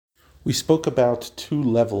We spoke about two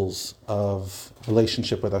levels of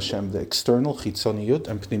relationship with Hashem, the external, chitzoniyut,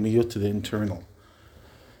 and pnimiyut, the internal.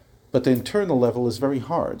 But the internal level is very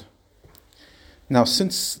hard. Now,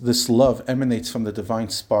 since this love emanates from the divine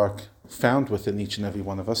spark found within each and every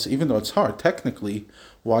one of us, even though it's hard, technically,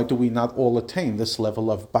 why do we not all attain this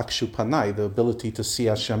level of bakshu panai, the ability to see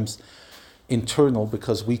Hashem's internal,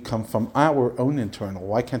 because we come from our own internal?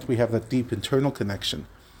 Why can't we have that deep internal connection?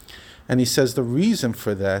 And he says the reason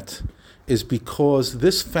for that is because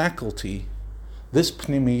this faculty, this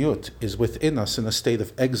pnimiyut, is within us in a state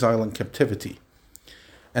of exile and captivity.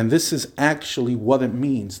 And this is actually what it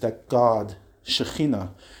means that God, Shekhinah,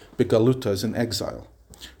 Begaluta, is in exile.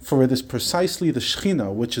 For it is precisely the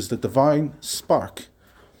Shekhinah, which is the divine spark,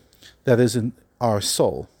 that is in our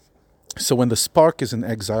soul. So when the spark is in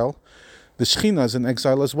exile, the Shekhinah is in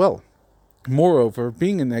exile as well. Moreover,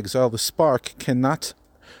 being in exile, the spark cannot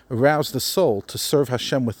arouse the soul to serve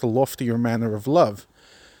Hashem with the loftier manner of love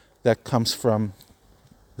that comes from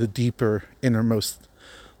the deeper, innermost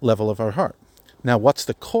level of our heart. Now, what's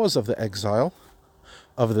the cause of the exile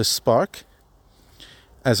of this spark?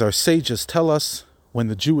 As our sages tell us, when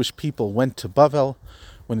the Jewish people went to Bavel,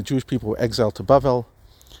 when the Jewish people were exiled to Bavel,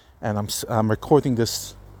 and I'm recording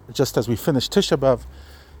this just as we finished Tisha B'Av,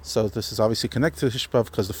 so this is obviously connected to Tisha B'Av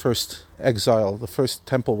because the first exile, the first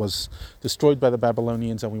temple was destroyed by the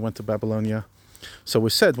Babylonians and we went to Babylonia. So we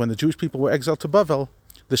said when the Jewish people were exiled to Bavel,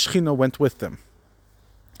 the Shekhinah went with them.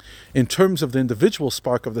 In terms of the individual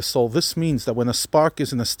spark of the soul, this means that when a spark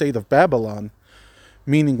is in a state of Babylon,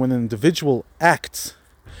 meaning when an individual acts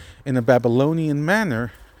in a Babylonian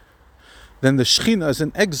manner, then the Shekhinah is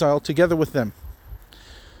in exile together with them.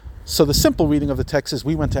 So the simple reading of the text is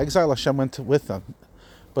we went to exile, Hashem went with them.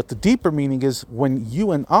 But the deeper meaning is when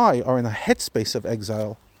you and I are in a headspace of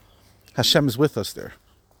exile, Hashem is with us there.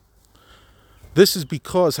 This is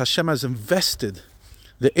because Hashem has invested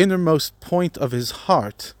the innermost point of his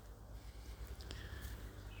heart,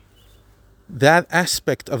 that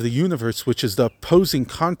aspect of the universe which is the opposing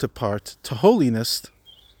counterpart to holiness,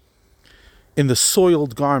 in the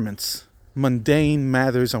soiled garments, mundane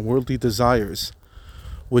matters and worldly desires,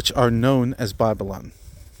 which are known as Babylon.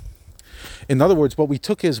 In other words, what we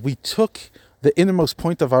took the innermost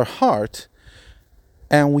point of our heart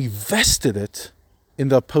and we vested it in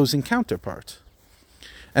the opposing counterpart,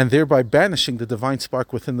 and thereby banishing the divine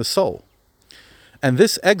spark within the soul. And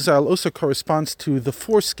this exile also corresponds to the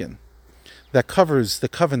foreskin that covers the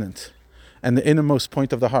covenant and the innermost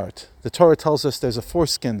point of the heart. The Torah tells us there's a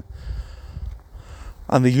foreskin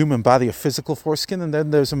on the human body, a physical foreskin, and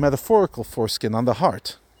then there's a metaphorical foreskin on the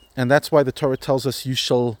heart. And that's why the Torah tells us you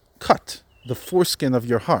shall cut the foreskin of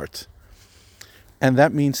your heart. And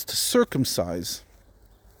that means to circumcise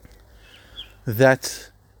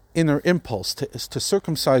that inner impulse, to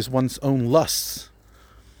circumcise one's own lusts,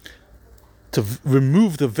 to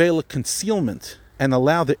remove the veil of concealment and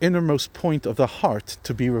allow the innermost point of the heart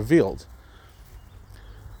to be revealed.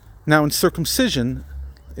 Now in circumcision,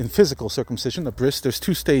 in physical circumcision, the bris, there's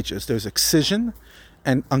two stages. There's excision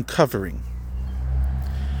and uncovering.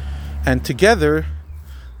 And together,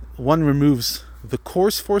 one removes the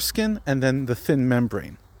coarse foreskin and then the thin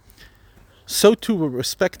membrane. So too, with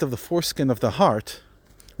respect of the foreskin of the heart,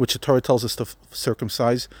 which the Torah tells us to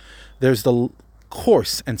circumcise, there's the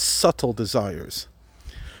coarse and subtle desires,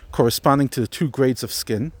 corresponding to the two grades of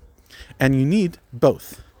skin. And you need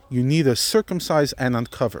both. You need to circumcise and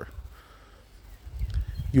uncover.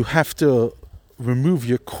 You have to remove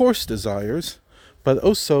your coarse desires, but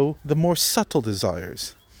also the more subtle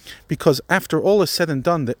desires. Because after all is said and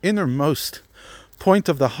done, the innermost point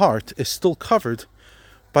of the heart is still covered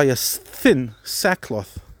by a thin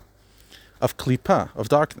sackcloth of klipa, of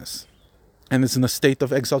darkness, and is in a state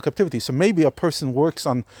of exile captivity. So maybe a person works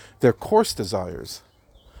on their coarse desires,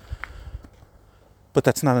 but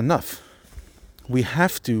that's not enough. We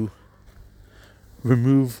have to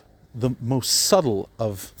remove the most subtle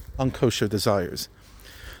of unkosher desires.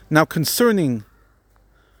 Now, concerning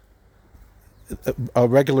a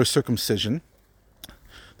regular circumcision,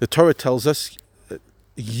 the Torah tells us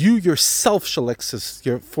you yourself shall excise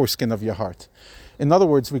your foreskin of your heart. In other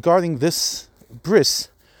words, regarding this bris,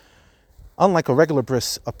 unlike a regular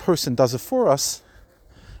bris, a person does it for us.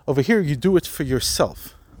 Over here, you do it for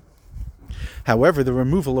yourself. However, the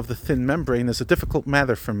removal of the thin membrane is a difficult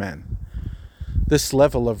matter for man. This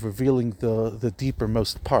level of revealing the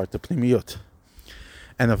deepermost part, the pnimiyut.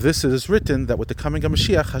 And of this it is written that with the coming of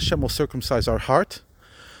Mashiach, Hashem will circumcise our heart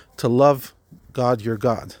to love God your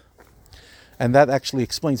God. And that actually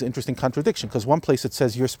explains the interesting contradiction, because one place it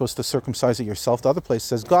says you're supposed to circumcise it yourself, the other place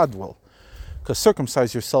says God will. Because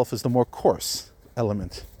circumcise yourself is the more coarse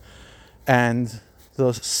element. And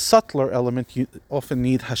the subtler element, you often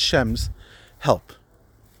need Hashem's help.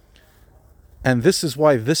 And this is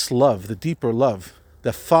why this love, the deeper love,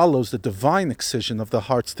 that follows the divine excision of the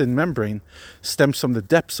heart's thin membrane, stems from the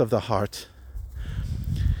depths of the heart,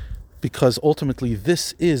 because ultimately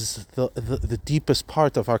this is the deepest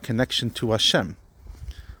part of our connection to Hashem.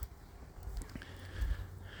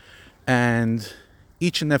 And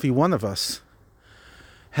each and every one of us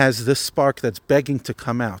has this spark that's begging to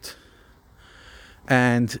come out.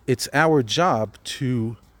 And it's our job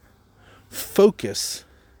to focus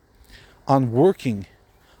on working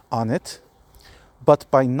on it, but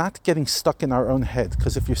by not getting stuck in our own head.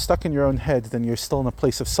 Because if you're stuck in your own head, then you're still in a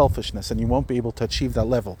place of selfishness and you won't be able to achieve that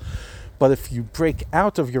level. But if you break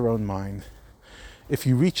out of your own mind, if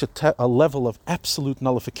you reach a level of absolute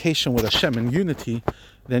nullification with Hashem and unity,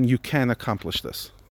 then you can accomplish this.